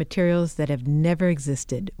create materials that have never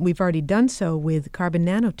existed. We've already done so with carbon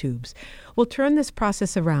nanotubes. We'll turn this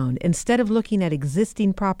process around. Instead of looking at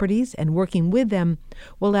existing properties and working with them,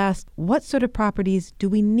 we'll ask, what sort of properties do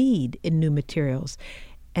we need in new materials?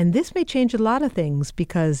 And this may change a lot of things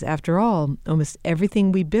because, after all, almost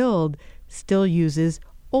everything we build still uses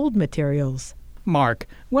old materials. Mark,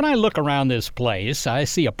 when I look around this place, I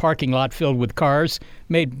see a parking lot filled with cars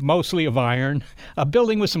made mostly of iron, a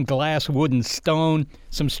building with some glass, wood, and stone,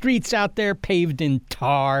 some streets out there paved in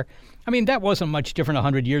tar. I mean, that wasn't much different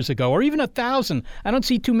 100 years ago, or even 1,000. I don't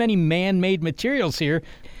see too many man-made materials here.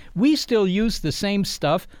 We still use the same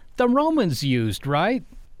stuff the Romans used, right?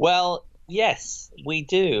 Well, yes, we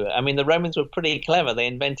do. I mean, the Romans were pretty clever. They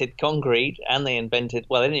invented concrete and they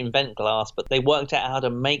didn't invent glass, but they worked out how to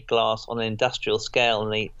make glass on an industrial scale,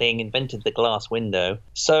 and they invented the glass window.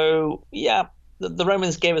 So, yeah, the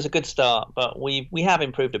Romans gave us a good start, but we have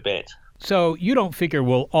improved a bit. So you don't figure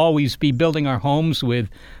we'll always be building our homes with,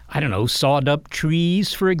 sawed up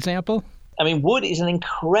trees, for example? I mean, wood is an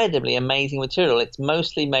incredibly amazing material. It's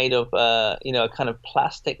mostly made of, a kind of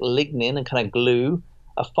plastic lignin and kind of glue,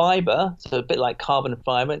 a fiber, so a bit like carbon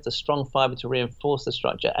fiber. It's a strong fiber to reinforce the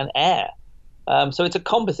structure, and air. So it's a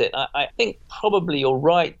composite. I think probably you're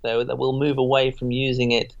right, though, that we'll move away from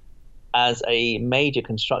using it as a major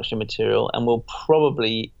construction material, and we'll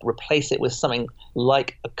probably replace it with something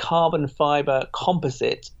like a carbon fiber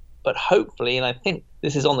composite, but hopefully, and I think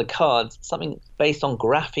this is on the cards, something based on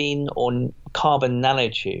graphene or carbon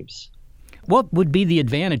nanotubes. What would be the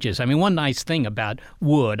advantages? I mean, one nice thing about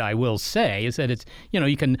wood, I will say, is that it's,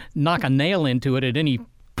 you can knock a nail into it at any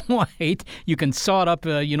point. You can saw it up,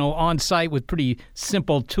 on site with pretty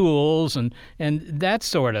simple tools and that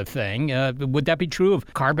sort of thing. Would that be true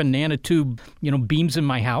of carbon nanotube, beams in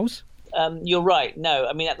my house? You're right. No,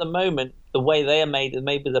 I mean, at the moment, the way they are made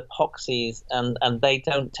with epoxies, and they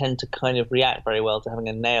don't tend to kind of react very well to having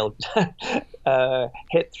a nail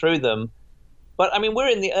hit through them. But I mean, we're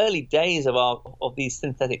in the early days of these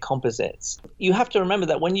synthetic composites. You have to remember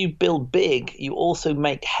that when you build big, you also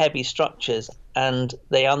make heavy structures, and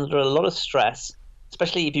they are under a lot of stress.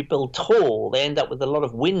 Especially if you build tall, they end up with a lot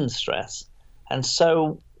of wind stress. And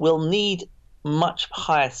so we'll need much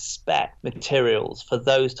higher spec materials for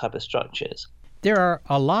those type of structures. There are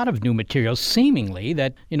a lot of new materials, seemingly,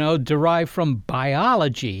 that, derive from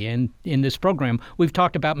biology. And in this program, we've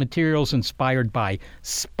talked about materials inspired by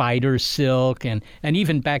spider silk and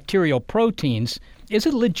even bacterial proteins. Is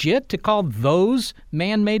it legit to call those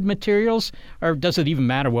man-made materials, or does it even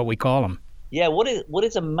matter what we call them? Yeah, what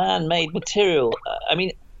is a man-made material? I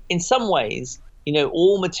mean, in some ways,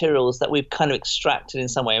 all materials that we've kind of extracted in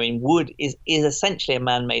some way. I mean, wood is essentially a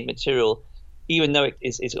man-made material, even though it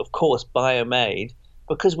is of course bio-made,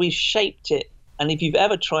 because we've shaped it. And if you've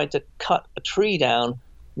ever tried to cut a tree down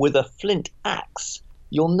with a flint axe,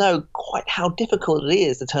 you'll know quite how difficult it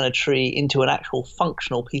is to turn a tree into an actual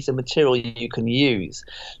functional piece of material you can use.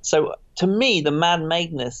 So to me, the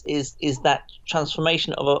man-madeness is that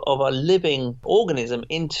transformation of a living organism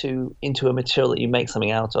into a material that you make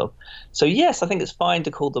something out of. So yes, I think it's fine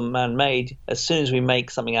to call them man-made as soon as we make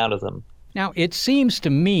something out of them. Now, it seems to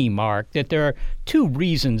me, Mark, that there are two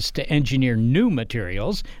reasons to engineer new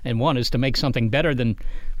materials, and one is to make something better than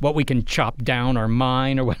what we can chop down or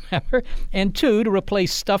mine or whatever, and two, to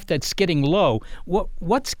replace stuff that's getting low.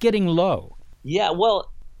 What's getting low? Yeah,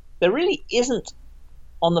 well, there really isn't,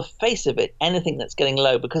 on the face of it, anything that's getting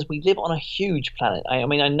low, because we live on a huge planet. I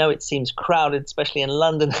mean, I know it seems crowded, especially in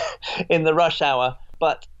London in the rush hour,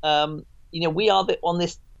 but, we are on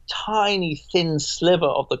this tiny thin sliver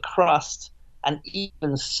of the crust, and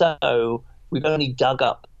even so we've only dug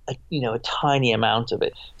up a tiny amount of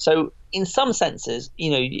it. So in some senses,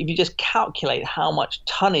 if you just calculate how much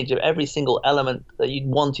tonnage of every single element that you'd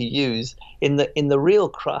want to use in the real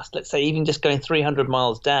crust, let's say even just going 300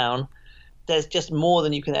 miles down, there's just more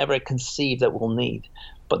than you can ever conceive that we'll need.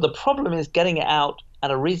 But the problem is getting it out at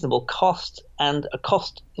a reasonable cost, and a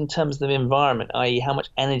cost in terms of the environment, i.e. how much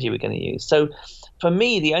energy we're going to use. So for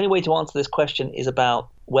me, the only way to answer this question is about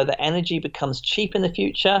whether energy becomes cheap in the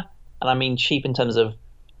future, and I mean cheap in terms of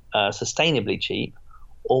sustainably cheap,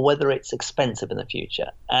 or whether it's expensive in the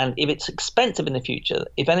future. And if it's expensive in the future,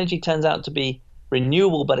 if energy turns out to be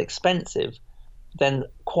renewable but expensive, then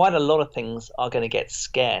quite a lot of things are going to get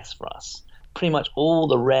scarce for us. Pretty much all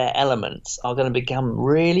the rare elements are going to become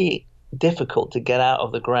really difficult to get out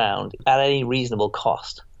of the ground at any reasonable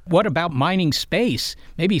cost. What about mining space?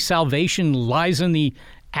 Maybe salvation lies in the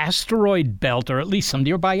asteroid belt, or at least some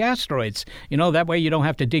nearby asteroids. That way you don't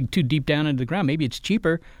have to dig too deep down into the ground. Maybe it's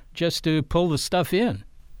cheaper just to pull the stuff in.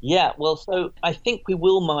 Yeah, well, so I think we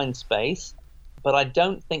will mine space, but I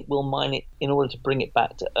don't think we'll mine it in order to bring it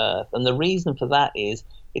back to Earth. And the reason for that is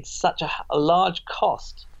it's such a large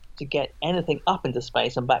cost to get anything up into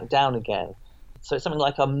space and back down again. So it's something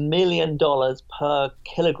like $1 million per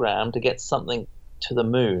kilogram to get something to the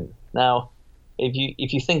moon. Now, if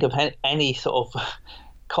you think of any sort of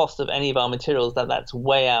cost of any of our materials, that's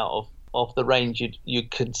way out of the range you'd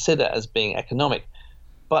consider as being economic.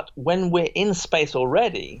 But when we're in space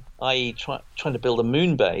already, i.e. trying to build a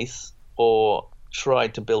moon base or try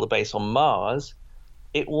to build a base on Mars,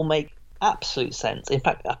 it will make absolute sense. In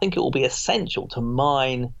fact, I think it will be essential to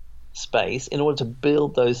mine space in order to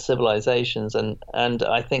build those civilizations. And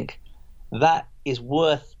I think that is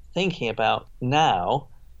worth thinking about now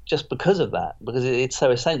just because of that, because it's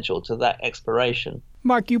so essential to that exploration.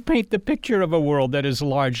 Mark, you paint the picture of a world that is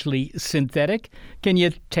largely synthetic. Can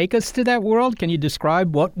you take us to that world? Can you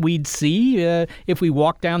describe what we'd see if we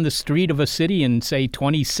walk down the street of a city in, say,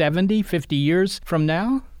 2070, 50 years from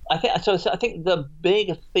now? I think the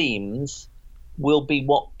big themes will be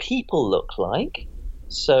what people look like.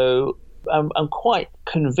 So I'm quite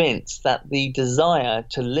convinced that the desire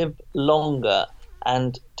to live longer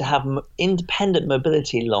and to have independent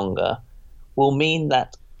mobility longer will mean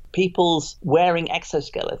that people's wearing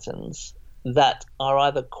exoskeletons that are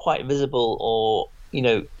either quite visible or,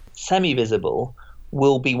 semi-visible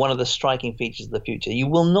will be one of the striking features of the future. You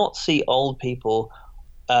will not see old people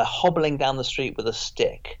hobbling down the street with a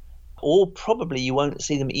stick, or probably you won't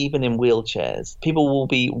see them even in wheelchairs. People will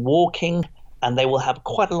be walking and they will have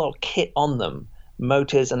quite a lot of kit on them,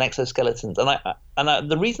 motors and exoskeletons.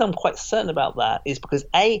 And the reason I'm quite certain about that is because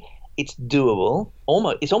A, it's doable.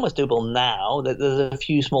 It's almost doable now. There's a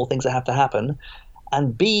few small things that have to happen,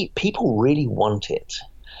 and B, people really want it.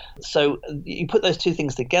 So you put those two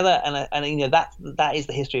things together, and that is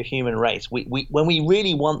the history of human race. We when we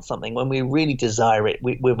really want something, when we really desire it,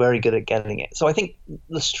 we're very good at getting it. So I think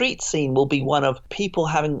the street scene will be one of people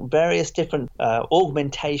having various different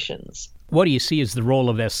augmentations. What do you see as the role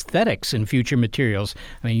of aesthetics in future materials?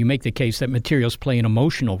 I mean, you make the case that materials play an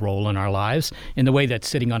emotional role in our lives in the way that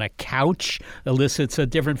sitting on a couch elicits a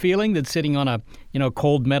different feeling than sitting on a,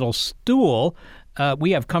 cold metal stool.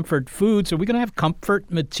 We have comfort foods. Are we going to have comfort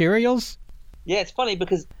materials? Yeah, it's funny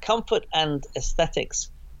because comfort and aesthetics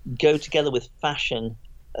go together with fashion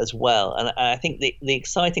as well. And I think the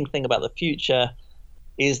exciting thing about the future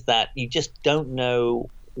is that you just don't know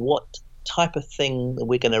what type of thing that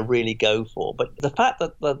we're going to really go for. But the fact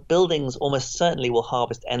that the buildings almost certainly will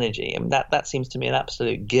harvest energy, and that seems to me an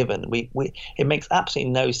absolute given. It makes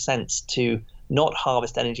absolutely no sense to not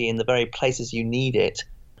harvest energy in the very places you need it.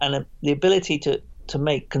 And the ability to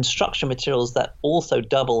make construction materials that also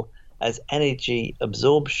double as energy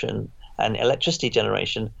absorption and electricity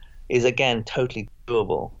generation is, again, totally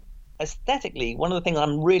doable. Aesthetically, one of the things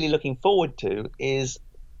I'm really looking forward to is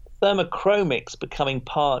thermochromics becoming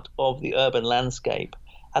part of the urban landscape.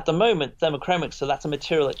 At the moment, thermochromics, so that's a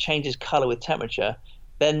material that changes color with temperature.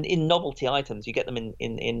 Then in novelty items, you get them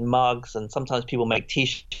in mugs, and sometimes people make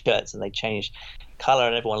T-shirts and they change color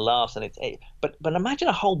and everyone laughs. But imagine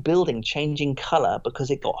a whole building changing color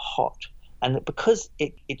because it got hot. And because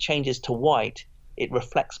it changes to white, it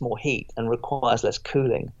reflects more heat and requires less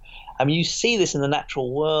cooling. I mean, you see this in the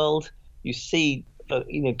natural world. You see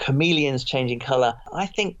chameleons changing color. I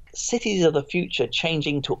think cities of the future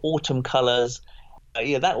changing to autumn colors,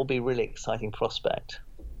 that will be a really exciting prospect.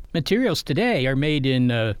 Materials today are made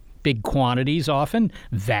in big quantities often,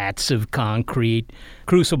 vats of concrete,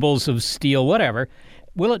 crucibles of steel, whatever.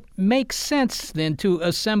 Will it make sense then to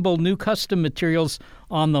assemble new custom materials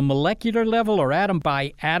on the molecular level or atom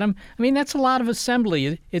by atom? I mean, that's a lot of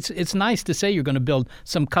assembly. It's nice to say you're going to build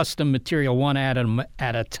some custom material one atom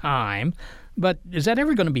at a time, but is that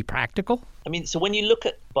ever going to be practical? I mean, so when you look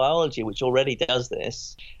at biology, which already does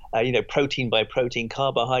this, protein by protein,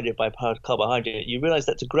 carbohydrate by carbohydrate, you realize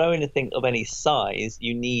that to grow anything of any size,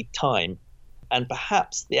 you need time. And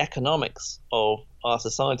perhaps the economics of our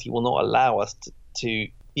society will not allow us to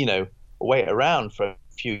wait around for a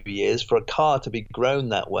few years for a car to be grown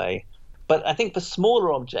that way. But I think for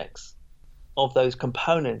smaller objects of those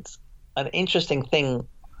components, an interesting thing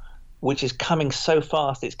which is coming so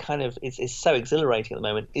fast, it's so exhilarating at the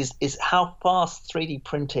moment, is how fast 3D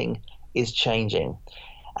printing is changing.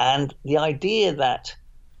 And the idea that,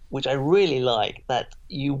 which I really like, that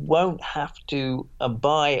you won't have to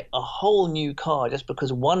buy a whole new car just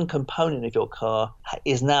because one component of your car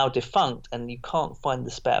is now defunct and you can't find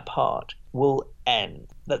the spare part, will end.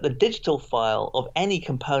 That the digital file of any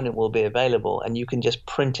component will be available and you can just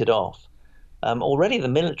print it off. Already the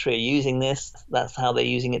military are using this. That's how they're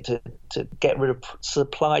using it to get rid of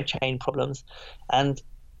supply chain problems. And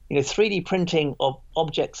 3D printing of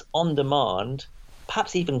objects on demand,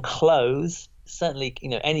 perhaps even clothes, certainly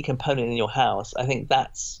any component in your house, I think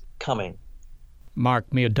that's coming. Mark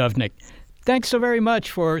Miodownik, thanks so very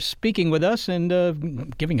much for speaking with us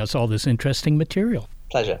and giving us all this interesting material.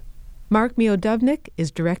 Pleasure. Mark Miodownik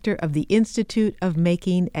is director of the Institute of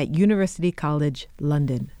Making at University College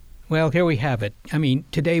London. Well, here we have it. I mean,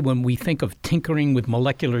 today when we think of tinkering with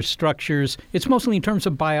molecular structures, it's mostly in terms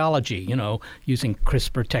of biology, using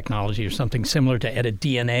CRISPR technology or something similar to edit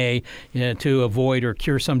DNA to avoid or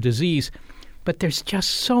cure some disease. But there's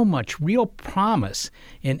just so much real promise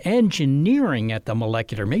in engineering at the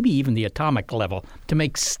molecular, maybe even the atomic level, to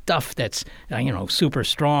make stuff that's, super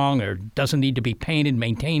strong or doesn't need to be painted,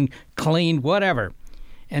 maintained, cleaned, whatever.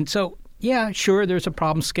 And so, yeah, sure, there's a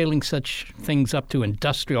problem scaling such things up to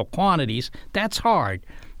industrial quantities. That's hard.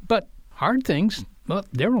 But hard things, well,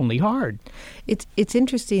 they're only hard. It's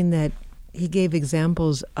interesting that he gave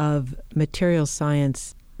examples of material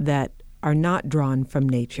science that are not drawn from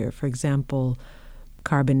nature. For example,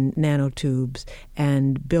 carbon nanotubes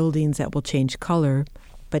and buildings that will change color.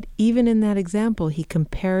 But even in that example, he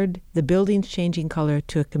compared the buildings changing color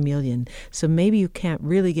to a chameleon. So maybe you can't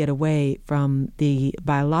really get away from the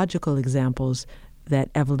biological examples that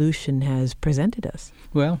evolution has presented us.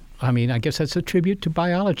 Well, I guess that's a tribute to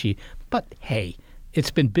biology. But hey,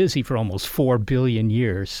 it's been busy for almost 4 billion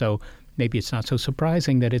years, so maybe it's not so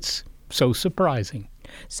surprising that it's so surprising.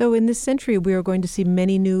 So in this century, we are going to see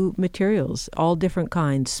many new materials, all different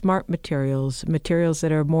kinds, smart materials, materials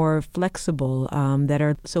that are more flexible, that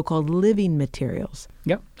are so-called living materials.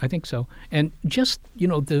 Yeah, I think so. And just,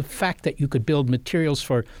 the fact that you could build materials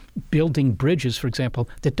for building bridges, for example,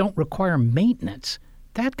 that don't require maintenance,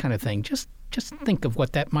 that kind of thing. Just think of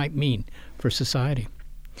what that might mean for society.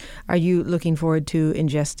 Are you looking forward to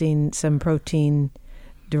ingesting some protein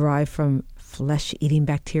derived from flesh-eating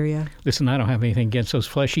bacteria? Listen, I don't have anything against those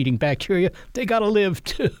flesh-eating bacteria. They gotta live,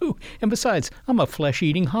 too. And besides, I'm a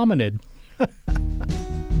flesh-eating hominid.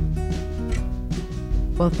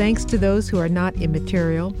 Well, thanks to those who are not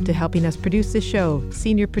immaterial to helping us produce this show.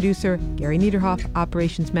 Senior producer Gary Niederhoff,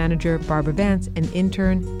 operations manager Barbara Vance, and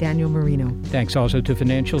intern Daniel Marino. Thanks also to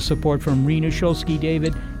financial support from Rena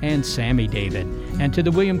Shulsky-David and Sammy David, and to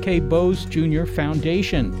the William K. Bowes Jr.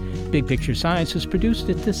 Foundation. Big Picture Science is produced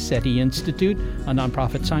at the SETI Institute, a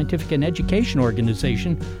nonprofit scientific and education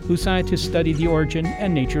organization whose scientists study the origin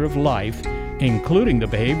and nature of life, including the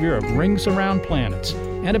behavior of rings around planets.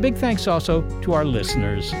 And a big thanks also to our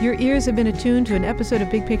listeners. Your ears have been attuned to an episode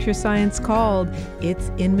of Big Picture Science called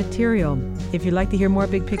It's Immaterial. If you'd like to hear more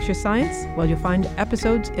Big Picture Science, well, you'll find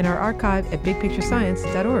episodes in our archive at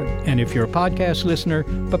bigpicturescience.org. And if you're a podcast listener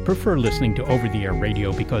but prefer listening to over-the-air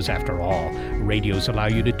radio because, after all, radios allow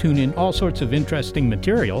you to tune in all sorts of interesting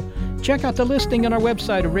material, check out the listing on our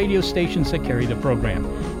website of radio stations that carry the program.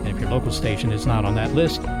 And if your local station is not on that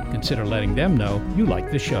list, consider letting them know you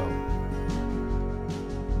like the show.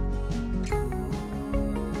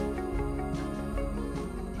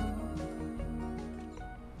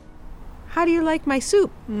 How do you like my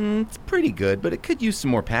soup? It's pretty good, but it could use some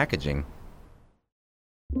more packaging.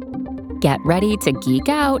 Get ready to geek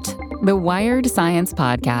out. The Wired Science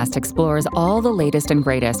Podcast explores all the latest and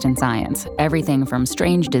greatest in science. Everything from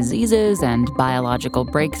strange diseases and biological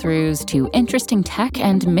breakthroughs to interesting tech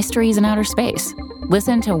and mysteries in outer space.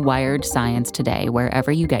 Listen to Wired Science today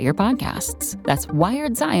wherever you get your podcasts. That's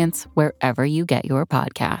Wired Science wherever you get your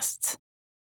podcasts.